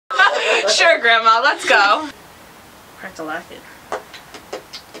Sure, Grandma, let's go. Crack the laugh it.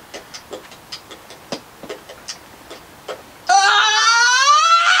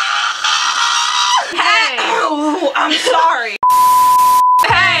 Hey! Oh, I'm sorry.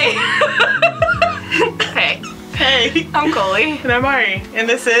 Hey! Hey. Hey. I'm Colie. And I'm Ari. And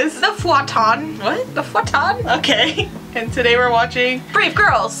this is... The Futon. What? The Futon. Okay. And today we're watching... Brave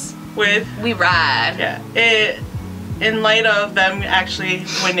Girls. With... We Ride. Yeah. In light of them actually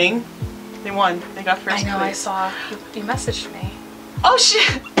winning. They won. They got first I know, place. I saw. You messaged me. Oh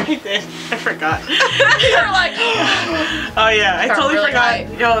shit! I did. I forgot. You're like... Oh yeah, I totally really forgot.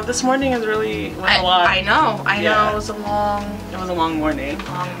 high. Yo, this morning is really went a lot. I know. Yeah. It was a long morning. morning.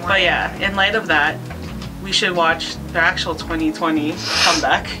 But yeah, in light of that, we should watch their actual 2020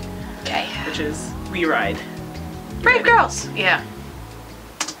 comeback. Okay. Which is We Ride. Brave Girls. Yeah.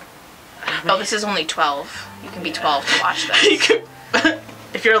 Oh, this is only 12. You can be 12 to watch this. You can,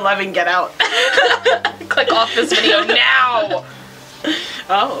 if you're 11, get out. Click off this video now.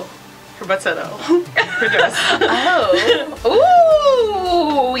 Oh. Her butt said oh. Her dress.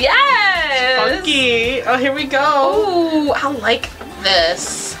 Oh. Ooh, yes. Funky. Oh, here we go. Ooh, I like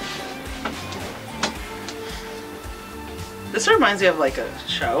this. This reminds me of like a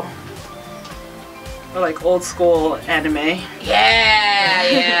show. Or like old school anime. Yeah,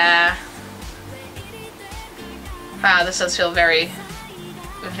 yeah. Wow, this does feel very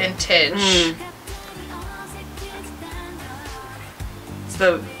vintage. It's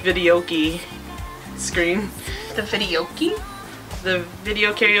the videoke screen. The videoke? The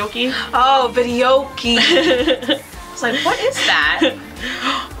video karaoke. Oh, videoke. It's like, what is that?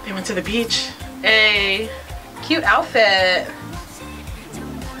 They went to the beach. Hey, cute outfit.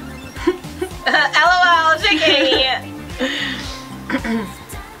 LOL, JK.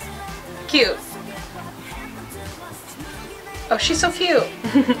 Cute. Oh, she's so cute.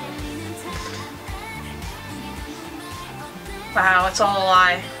 Wow, it's all a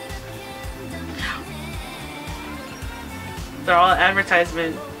lie. They're all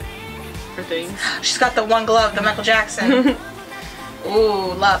advertisement for things. She's got the one glove, the Michael Jackson.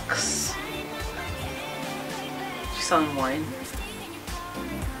 Ooh, Lux. She's selling wine.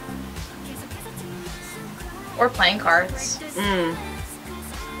 Or playing cards.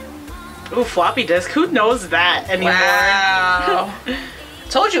 Ooh, floppy disk. Who knows that anymore? Wow.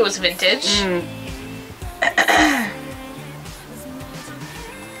 Told you it was vintage.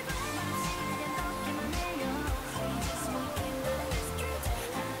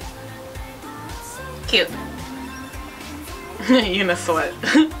 Cute. You in a sweat.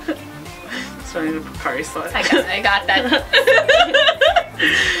 Starting to Pocari sweat. I got that.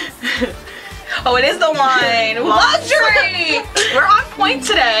 Oh, it is the wine. Luxury! We're on point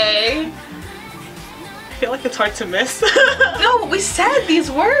today. I feel like it's hard to miss. No, but we said these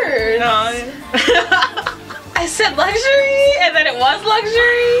words. No. I said luxury, and then it was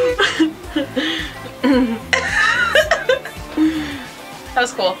luxury. That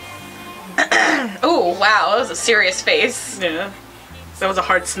was cool. Oh, wow, that was a serious face. Yeah. That was a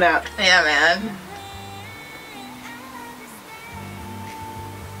hard snap. Yeah, man.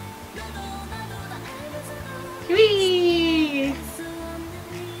 Whee!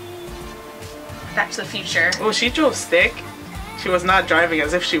 Back to the Future. Oh, she drove stick. She was not driving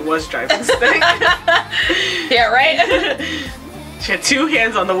as if she was driving stick. Yeah, right? She had two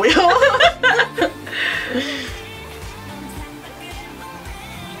hands on the wheel.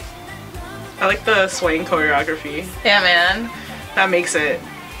 I like the swaying choreography. Yeah, man. That makes it.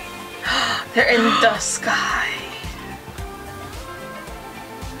 They're in the sky.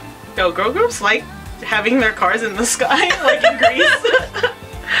 Yo, girl groups like having their cars in the sky, like in Greece.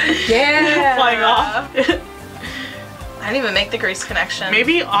 Yeah. Flying off. I didn't even make the Grease connection.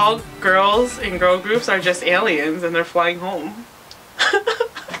 Maybe all girls in girl groups are just aliens and they're flying home.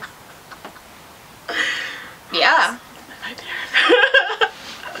 Yeah.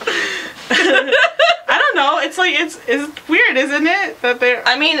 I don't know. It's like it's weird, isn't it? That they're.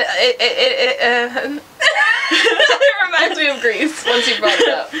 I mean, it reminds me of Grease once you brought it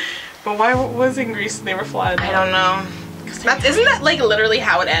up. But why was in Greece they were flying? I don't know. Isn't that like literally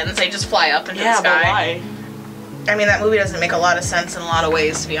how it ends? They just fly up into the sky. But why? I mean, that movie doesn't make a lot of sense in a lot of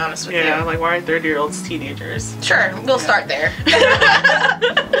ways, to be honest with you. Yeah, like why are 30-year-olds teenagers? Sure, we'll start there. But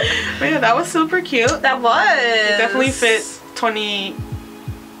yeah, that was super cute. That was. It definitely fit 20.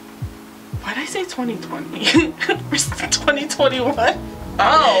 Why did I say 2020? 2021.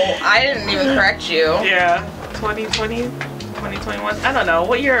 Oh, I didn't even correct you. Yeah, 2020, 2021. I don't know.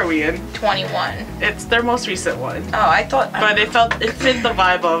 What year are we in? 21. It's their most recent one. Oh, I thought. But it fit the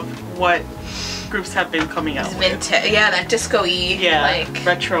vibe of what groups have been coming out with. Vintage, yeah, that disco-y, Yeah, like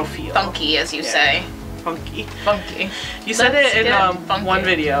retro feel. funky, as you say. Funky. Funky. You said Let's it in get funky. one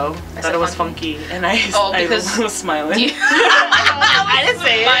video I that said it was funky, and I because was smiling. I didn't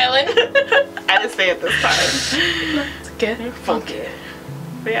say it. I didn't say it this time. Let's get funky.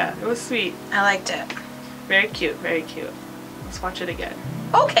 But yeah, it was sweet. I liked it. Very cute, very cute. Let's watch it again.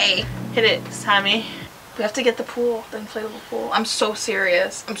 Okay. Hit it, Sammy. We have to get the pool, the inflatable pool. I'm so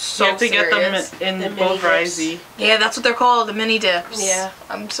serious. I'm so You have to serious. get them in The both mini dips. risey. Yeah, that's what they're called, the mini dips. Yeah.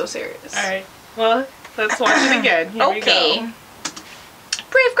 I'm so serious. Alright, well, let's watch it again. Here we go.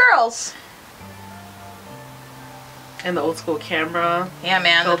 Brave girls. And the old school camera. Yeah,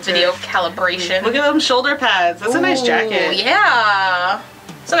 man, the Filter. video calibration. Look at them shoulder pads. That's a nice jacket. Yeah.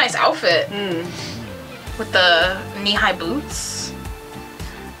 It's a nice outfit. Mm. With the knee-high boots.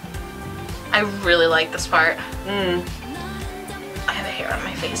 I really like this part. Mm. I have a hair on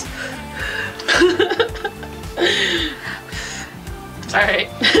my face. Alright.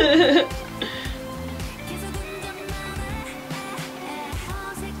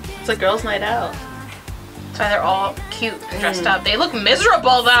 It's a girls' night out. That's why they're all cute and dressed up. They look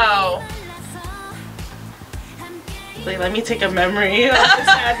miserable though. Like, let me take a memory of the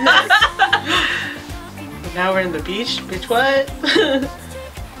sadness. Now we're in the beach. Bitch, what?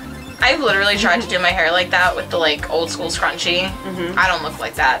 I've literally tried to do my hair like that with the like old school scrunchie. Mm-hmm. I don't look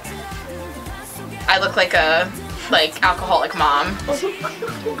like that. I look like a alcoholic mom.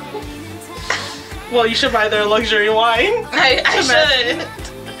 Well, you should buy their luxury wine. I should.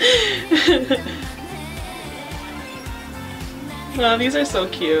 No, these are so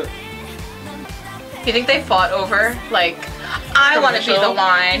cute. You think they fought over like, I want to be the Commercial?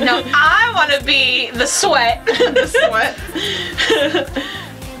 wine. No, I want to be the sweat. The sweat.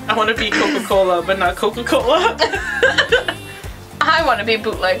 I want to be Coca-Cola, but not Coca-Cola. I want to be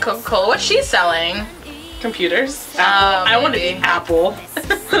bootleg Coca-Cola. What's she selling? Computers. Apple. I want to be maybe. Apple.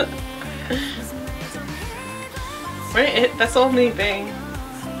 Right? That's the only thing.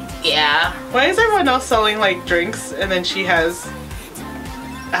 Yeah. Why is everyone else selling like drinks and then she has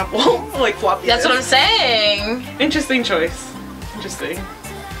Apple like floppy? That's what I'm saying. Interesting choice. Interesting.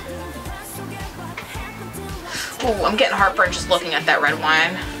 Ooh, I'm getting heartburn just looking at that red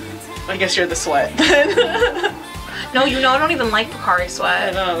wine. I guess you're the sweat. No, you know I don't even like Pocari I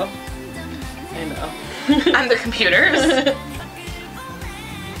Sweat. know. I know. I'm the computers.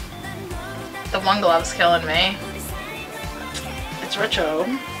 The one glove's killing me. It's retro.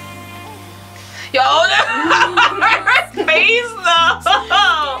 Yo, her face though.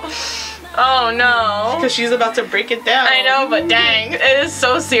 Oh no. Because she's about to break it down. I know, but dang, it is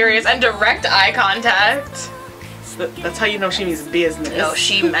so serious and direct eye contact. That's how you know she means business. No,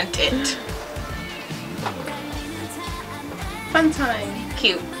 she meant it. Fun time.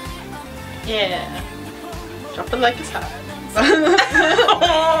 Cute. Yeah. Drop it like it's hot.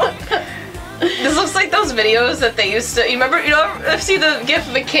 This looks like those videos that they used to. You remember? You know, see the gif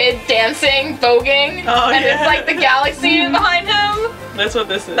of a kid dancing, voguing, Oh, and yeah. it's like the galaxy behind him. That's what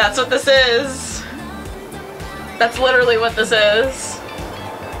this is. That's what this is. That's literally what this is.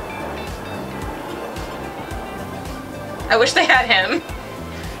 I wish they had him.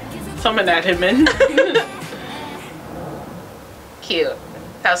 Someone add him in. Cute.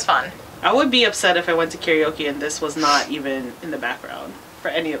 That was fun. I would be upset if I went to karaoke and this was not even in the background for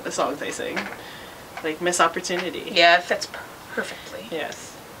any of the songs I sing. Like, missed opportunity. Yeah, it fits perfectly.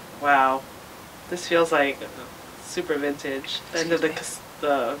 Yes. Wow. This feels like super vintage. The end of the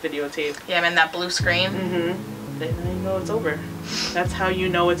videotape. Yeah, man, that blue screen. Mm-hmm. Then you know it's over. That's how you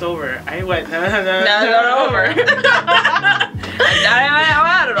know it's over. I went, no, Not over. I'm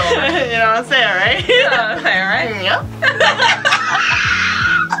out it over. You know what I'm saying, right? Alright. Yep.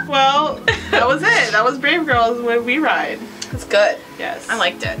 Well, that was it. That was Brave Girls when we ride. It's good. Yes. I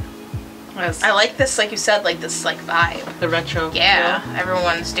liked it. Yes. I like this, like you said, like this like vibe. The retro. Yeah, feel.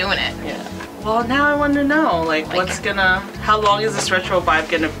 everyone's doing it. Yeah. Well, now I want to know, like how long is this retro vibe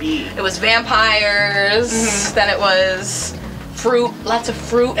gonna be? It was vampires, then it was fruit, lots of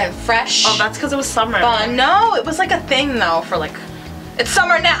fruit and fresh. Oh, that's because it was summer. fun. No, it was like a thing though for like, it's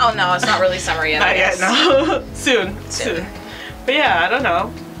summer now. Oh no, it's not really summer yet. Not I yet, guess. no. Soon. But yeah, I don't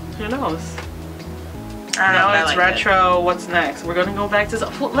know. Who knows? I don't know, Now but I it's liked retro. What's next? We're gonna go back to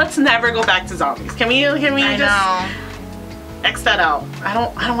let's never go back to zombies. Can we I just know. X that out? I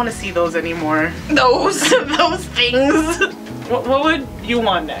don't want to see those anymore. Those. Those things. What would you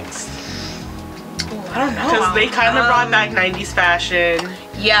want next? Ooh, I don't know. Because they kind of brought back 90s fashion.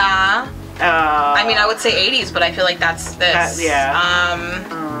 Yeah. I mean, I would say 80s, but I feel like that's this. yeah.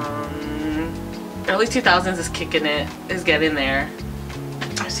 Early 2000s is kicking it. Is getting there.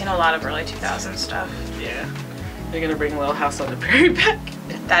 I've seen a lot of early 2000s stuff. Yeah. They're gonna bring Little House on the Prairie back.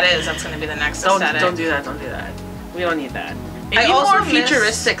 That's gonna be the next aesthetic. Don't do that. Don't do that. We don't need that. I Maybe also more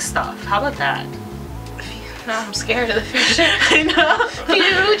futuristic stuff. How about that? No, I'm scared of the future. I know.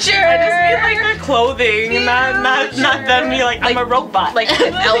 Future. I just mean like their clothing, not them be like I'm a robot. Like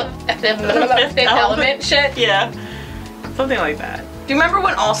Fifth Element shit. Yeah. Something like that. Do you remember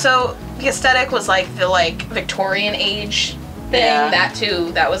when also the aesthetic was like the Victorian age thing? Yeah. That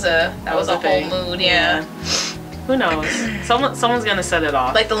too. That was a whole thing. mood. Yeah. Who knows? Someone's gonna set it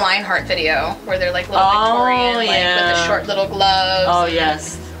off. Like the Lionheart video where they're like little Victorian, with the short little gloves. Oh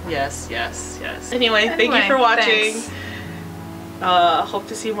yes. Anyway, thank you for watching. Hope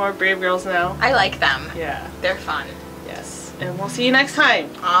to see more Brave Girls now. I like them. Yeah. They're fun. Yes. And we'll see you next time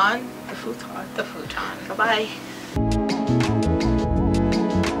On the Futon. the Futon. Bye-bye.